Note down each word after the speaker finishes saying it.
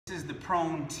This is the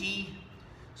prone T.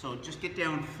 So just get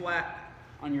down flat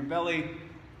on your belly,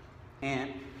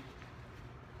 and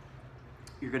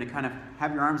you're going to kind of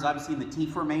have your arms obviously in the T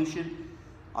formation.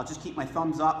 I'll just keep my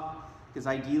thumbs up because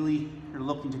ideally you're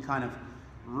looking to kind of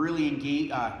really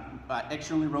engage,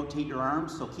 externally rotate your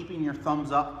arms. So keeping your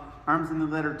thumbs up, arms in the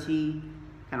letter T,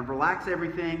 kind of relax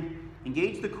everything,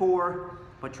 engage the core,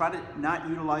 but try to not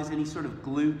utilize any sort of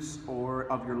glutes or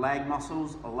of your lag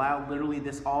muscles. Allow literally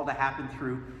this all to happen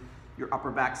through your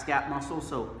upper back scap muscle.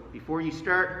 So before you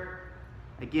start,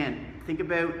 again, think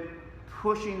about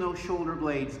pushing those shoulder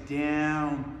blades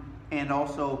down and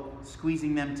also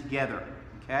squeezing them together,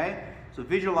 okay? So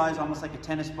visualize almost like a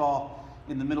tennis ball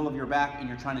in the middle of your back, and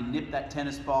you're trying to nip that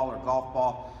tennis ball or golf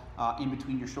ball in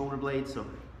between your shoulder blades. So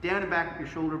down and back with your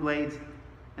shoulder blades,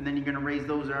 and then you're gonna raise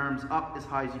those arms up as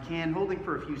high as you can, holding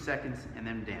for a few seconds, and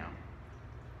then down.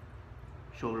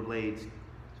 Shoulder blades.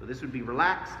 So this would be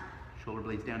relaxed, shoulder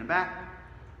blades down and back,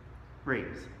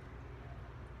 raise.